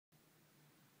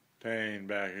Pain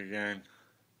back again.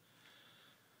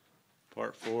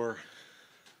 Part 4.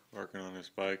 Working on this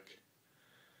bike.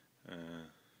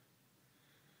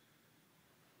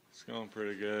 It's going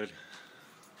pretty good.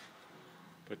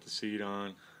 Put the seat on.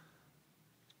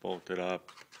 It's bolted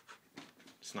up.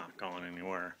 It's not going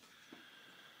anywhere.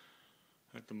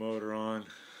 Put the motor on.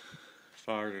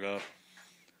 Fired it up.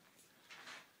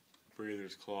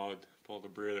 Breather's clogged. Pulled the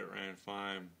breather, it ran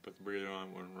fine. Put the breather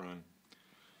on, wouldn't run.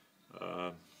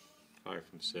 Probably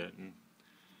from sitting.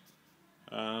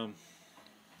 Got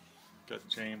the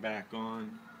chain back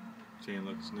on. Chain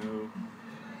looks new.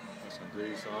 Got some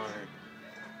grease on it.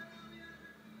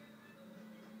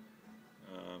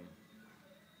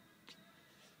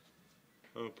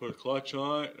 I'm gonna put a clutch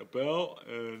on it, a belt,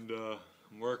 and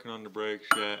I'm working on the brakes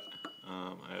yet.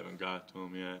 I haven't got to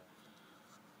them yet.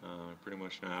 I pretty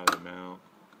much know how they mount.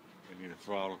 I need a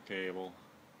throttle cable.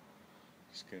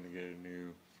 Just gonna get a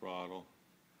new throttle.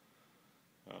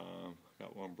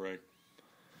 Got one brake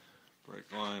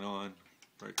line on,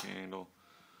 brake handle.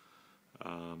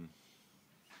 How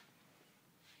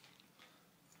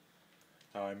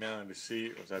I mounted the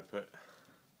seat was I put a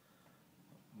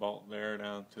bolt there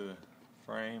down to the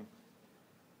frame,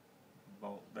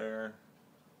 bolt there,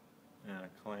 and a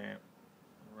clamp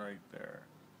right there.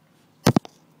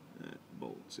 That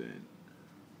bolts in.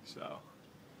 So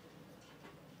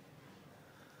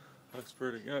looks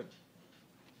pretty good.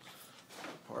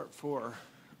 Part 4.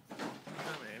 I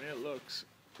mean, it looks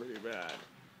pretty bad.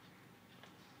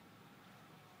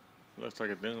 Looks like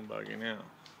a dune buggy now.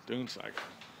 Dune cycle.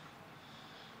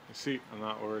 The seat, I'm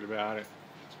not worried about it.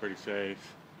 It's pretty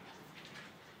safe.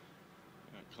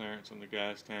 Got clearance on the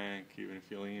gas tank. Even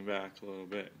if you lean back a little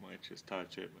bit, it might just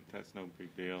touch it, but that's no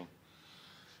big deal.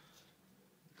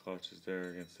 The clutch is there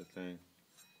against the thing.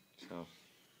 So,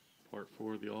 part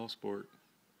 4 of the Alsport.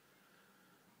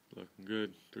 Looking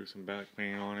good. Threw some back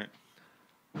paint on it.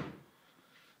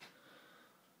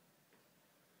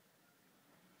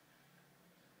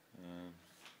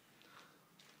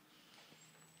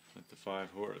 With the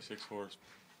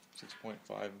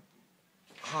 6.5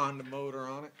 Honda motor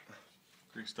on it.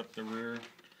 Greased up the rear.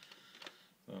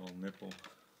 Little nipple.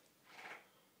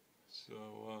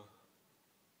 So,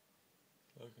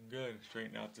 looking good.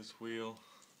 Straighten out this wheel.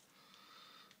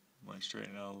 Might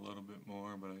straighten out a little bit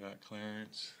more, but I got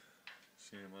clearance.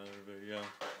 See in my other video.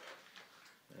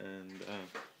 And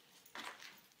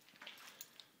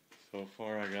so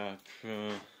far I got,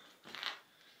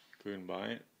 couldn't buy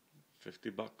it,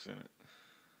 $50 in it.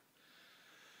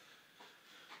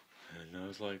 And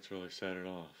those lights really set it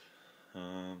off.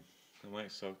 I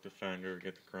might soak the fender,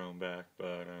 get the chrome back,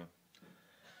 but and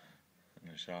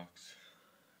the shocks.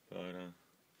 But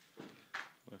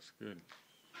looks good.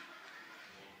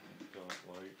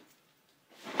 Light.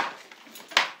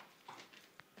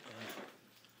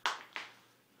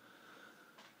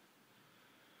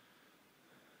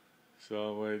 So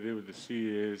what I did with the seat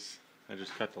is I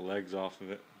just cut the legs off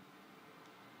of it.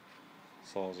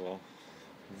 Sawzall.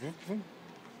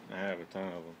 I have a ton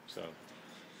of them, so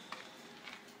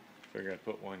figured I'd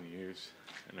put one to use.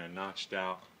 And I notched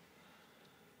out.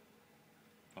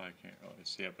 Probably can't really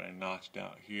see it, but I notched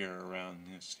out here around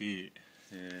this seat,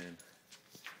 and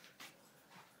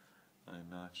I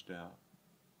notched out.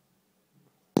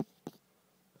 I don't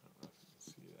know if you can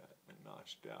see that. I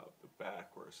notched out the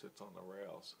back where it sits on the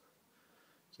rails.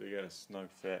 So you got a snug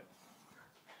fit.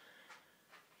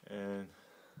 And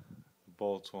the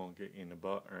bolts won't get you in the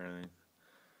butt or anything.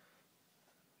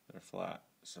 They're flat,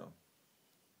 so.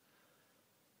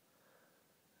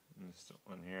 And this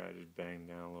one here I just banged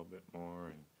down a little bit more,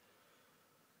 and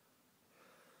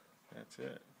that's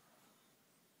it.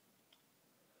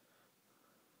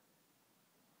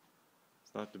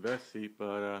 It's not the best seat,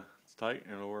 but it's tight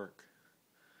and it'll work.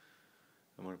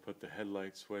 I'm going to put the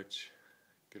headlight switch,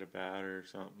 get a battery or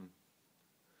something.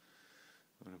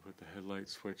 I'm going to put the headlight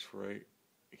switch right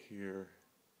here,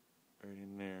 right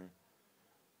in there.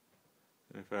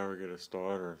 And if I ever get a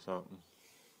starter or something,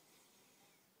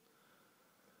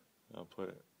 I'll put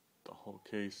it, the whole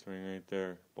case ring right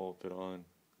there, bolt it on,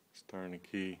 just turn the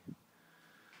key.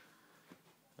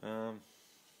 So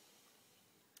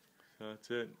that's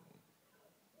it.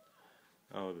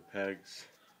 Oh, the pegs.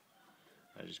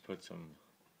 I just put some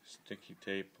sticky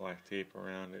tape, black tape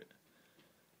around it.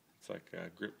 It's like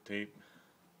grip tape.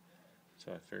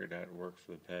 So I figured that would work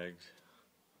for the pegs.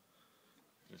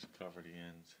 Just cover the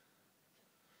ends.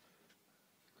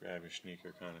 Grab your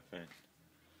sneaker kind of thing.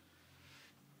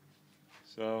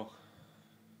 So,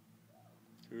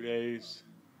 2 days.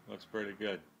 Looks pretty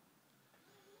good.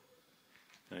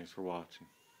 Thanks for watching.